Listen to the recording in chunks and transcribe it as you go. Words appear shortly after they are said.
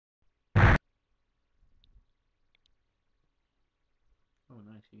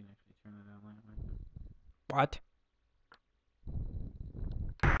nice. You can actually turn it on like that. What?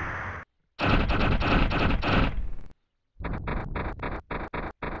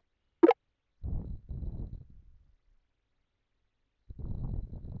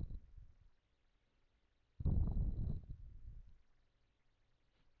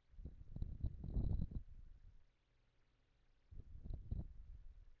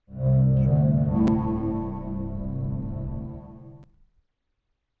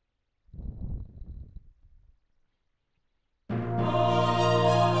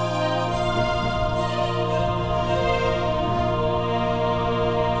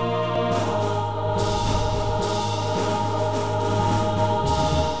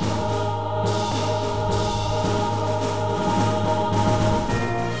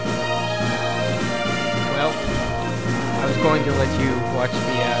 Going to let you watch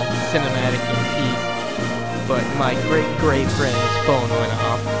the cinematic in peace, but my great friend's phone went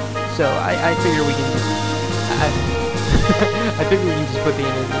off, so I figure we can just I figure we can just put the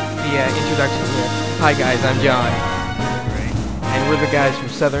introduction here. Hi guys, I'm Jon, and we're the guys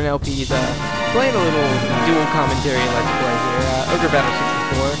from SouthernLPs playing a little dual commentary let's play here. Ogre Battle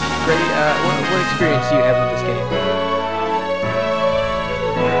 64. Great. What experience do you have with this game?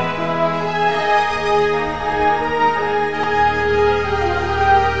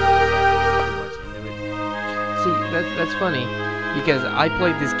 That's funny, because I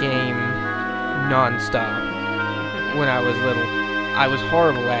played this game non-stop when I was little. I was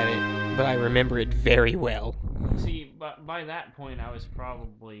horrible at it, but I remember it very well. See, but by that point, I was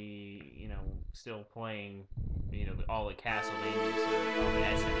probably, still playing, all the Castlevanias on the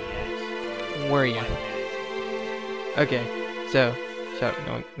SNES. Were you? Okay, so shut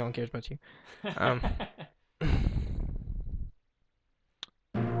up. No one cares about you.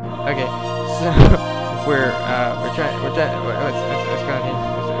 Okay, so. We're trying. What's going on here?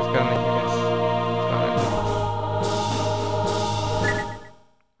 What's going on here, guys?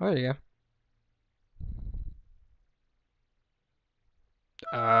 Oh, there you go.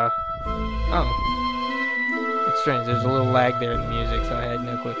 Oh. It's strange. There's a little lag there in the music, so I had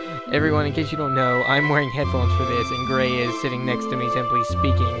no clue. Everyone, in case you don't know, I'm wearing headphones for this, and Grey is sitting next to me, simply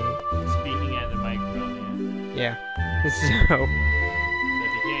speaking. Speaking at the microphone, yeah. So.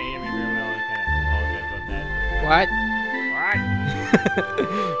 What? What?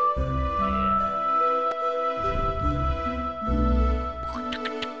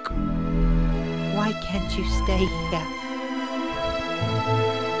 Why can't you stay here?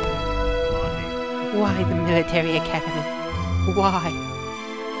 Why the military academy? Why?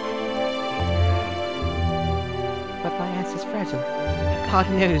 But my ass is fragile. God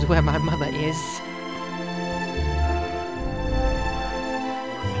knows where my mother is.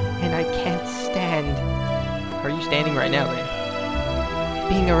 And I can't stand. Are you standing right now, then?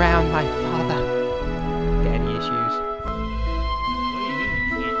 Being around my father. Daddy issues. What do you mean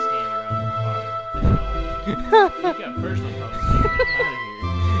you can't stand around your father? You got personal problems. Get out of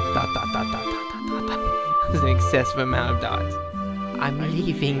here. Dot. There's an excessive amount of dots. I'm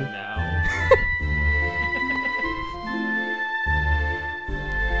leaving. Now.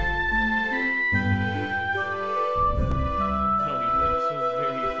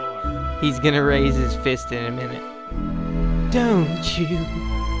 He's gonna raise his fist in a minute. Don't you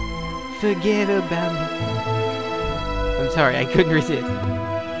forget about me. I'm sorry, I couldn't resist.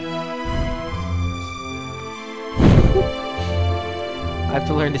 I have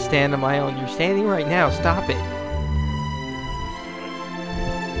to learn to stand on my own. You're standing right now, stop it.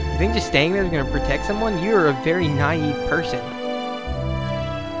 You think just staying there is gonna protect someone? You're a very naive person.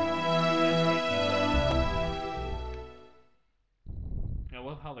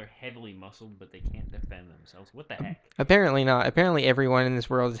 How they're heavily muscled, but they can't defend themselves. What the heck? Apparently not. Apparently everyone in this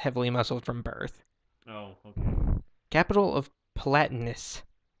world is heavily muscled from birth. Oh, okay. Capital of Palatinus.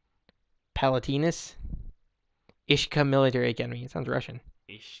 Palatinus? Ishka Military Academy. It sounds Russian.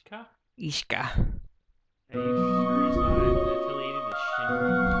 Ishka? Ishka. Are you sure it's not affiliated with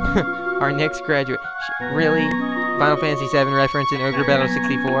Shinra? Our next graduate. Really? Final Fantasy VII reference in Ogre Battle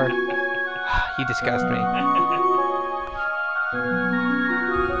 64? You disgust me.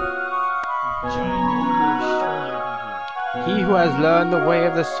 He who has learned the way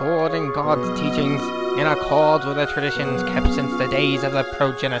of the sword and God's teachings, in accord with the traditions kept since the days of the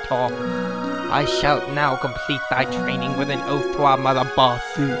progenitor, I shall now complete thy training with an oath to our mother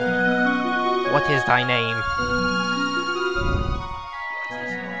Basu. What is thy name?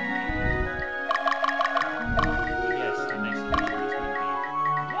 Yes, the next question is going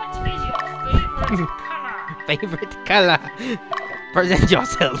to be, what is your favorite color? Favorite color? Present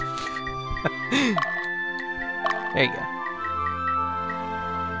yourself. There you go.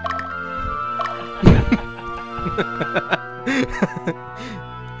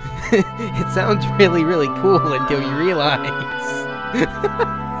 It sounds really, really cool until you realize.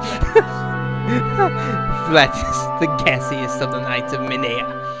 Flatus, the gassiest of the knights of Minea.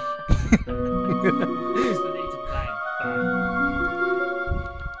 What's the native flag?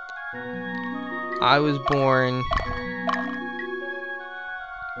 I was born.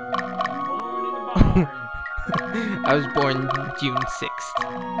 Born in a barn. I was born June 6th.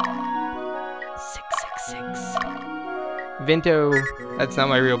 666. Vinto, that's not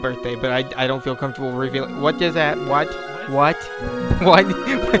my real birthday, but I don't feel comfortable revealing. What does that? What? What? What?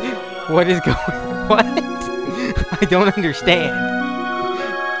 What is going? What? I don't understand.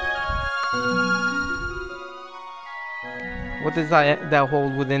 What does thou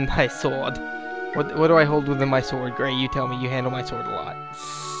hold within thy sword? What do I hold within my sword, Grey? You tell me. You handle my sword a lot.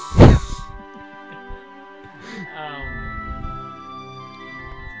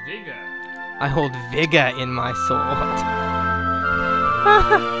 Vigor. I hold vigor in my sword.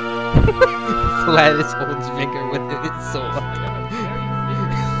 Flatus holds vigor within his sword.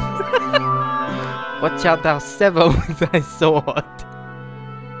 What shalt thou sever with thy sword?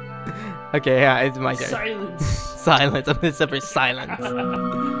 Okay, yeah, it's my turn. Silence. Silence. I'm gonna sever silence. I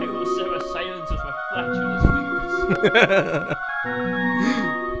will sever silence with my flatulous fingers.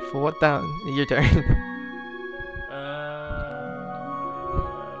 For what thou? Your turn.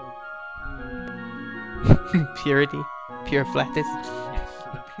 Purity. Pure Flatus. Yes,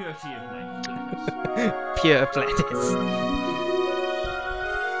 the purity of my flatus. Pure Flatus.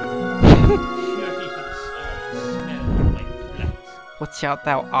 Purity for the smell of my flatus. What shalt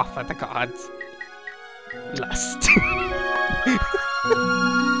thou offer the gods? Lust.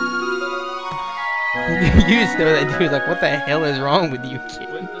 You just know that dude, like, what the hell is wrong with you, kid?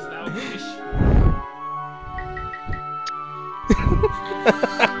 What does thou wish?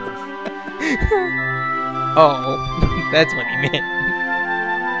 Oh, that's what he meant.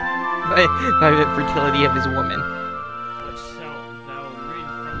 I meant fertility of his woman. What shalt thou rid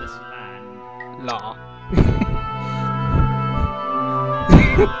from this land? Law.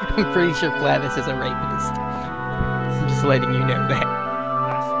 I'm pretty sure Flatus is a rapist. I'm just letting you know that.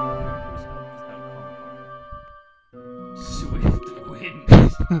 Swift wind.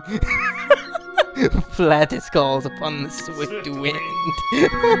 Flatus calls upon the swift wind.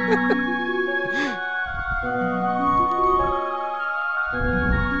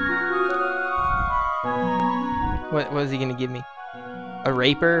 What is he gonna give me? A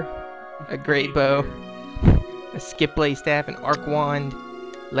raper? A great bow? A skip blade staff? An arc wand?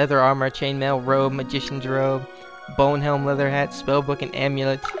 Leather armor, chainmail, robe, magician's robe, bone helm, leather hat, spellbook, and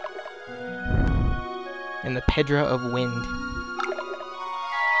amulet, and the Pedra of Wind.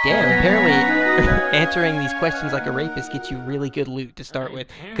 Damn, apparently answering these questions like a rapist gets you really good loot to start with,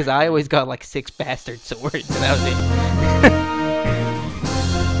 because I always got like 6 bastard swords, and that was it.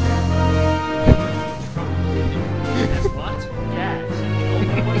 What? Yes.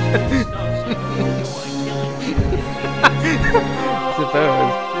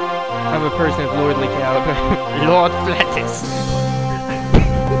 Suppose. I'm a person of lordly caliber. Lord Flatus.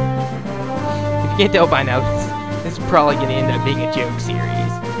 If you can't tell by now, this is probably gonna end up being a joke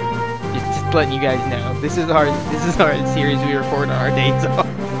series. Just letting you guys know. This is our series we record on our days off.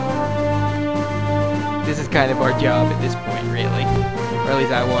 This is kind of our job at this point, really. Or at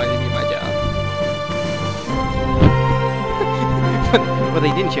least I want it to be my job. What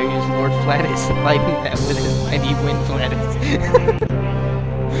they didn't show you is Lord Flatus lighting that with his mighty wind Flatus.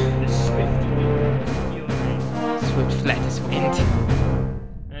 Swift Flatus wind.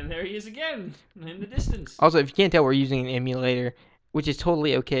 And there he is again, in the distance. Also, if you can't tell, we're using an emulator, which is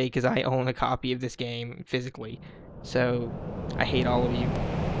totally okay because I own a copy of this game physically. So, I hate all of you.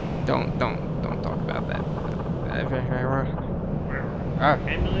 Don't talk about that.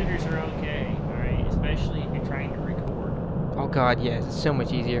 Emulators are okay, alright? Especially if you're trying to record. Oh god, yes, it's so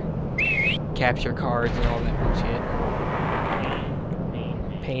much easier. Capture cards and all that bullshit.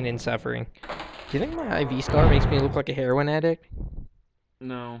 Pain and suffering. Do you think my IV scar makes me look like a heroin addict?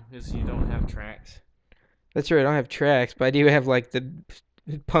 No, because you don't have tracks. That's true, I don't have tracks, but I do have like the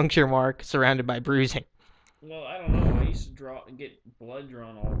puncture mark surrounded by bruising. Well, I don't know. I used to get blood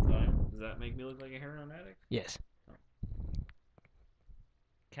drawn all the time. Does that make me look like a heroin addict? Yes.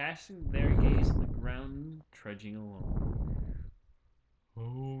 Casting their gaze on the ground, trudging along.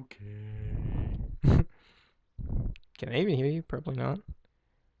 Okay. Can I even hear you? Probably not.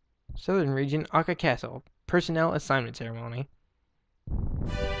 Southern Region, Ogre Castle. Personnel assignment ceremony.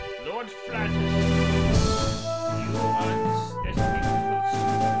 Lord Flatus, you are destined host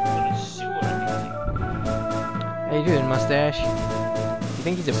for the sewer meeting. How you doing, mustache? You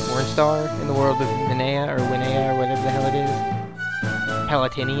think he's a porn star in the world of Minea or Winea or whatever the hell it is?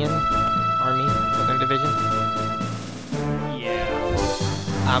 Palatinian Army, Southern Division.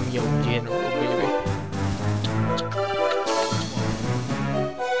 Yeah. I'm your general, baby.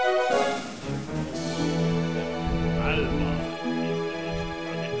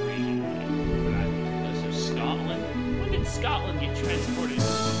 Scotland get transported?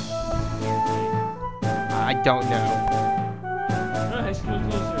 I don't know. Nice, come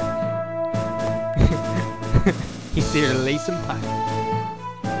closer. He's there to lay some pipe.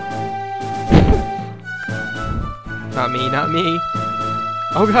 Not me, not me.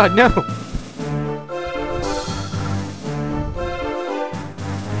 Oh god, no!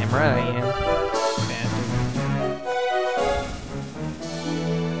 Damn right I am.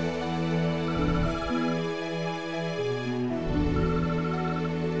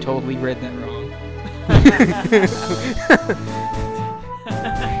 Bastard. Totally read that wrong.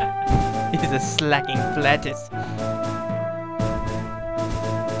 He's a slacking flatus.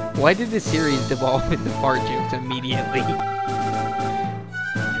 Why did the series devolve into fart jokes immediately?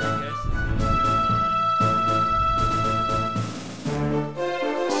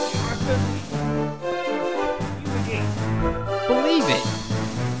 Believe it.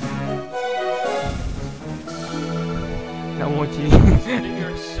 I want you to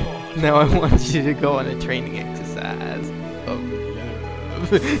now I want you to go on a training exercise of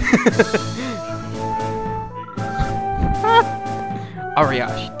love.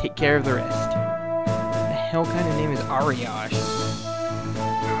 Ariash, take care of the rest. The hell kind of name is Ariash?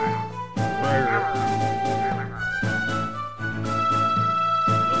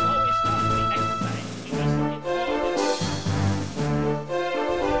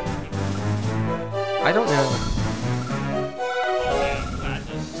 I don't know.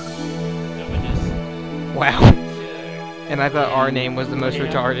 Wow. And I thought our name was the most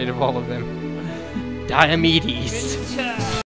retarded of all of them. Diomedes.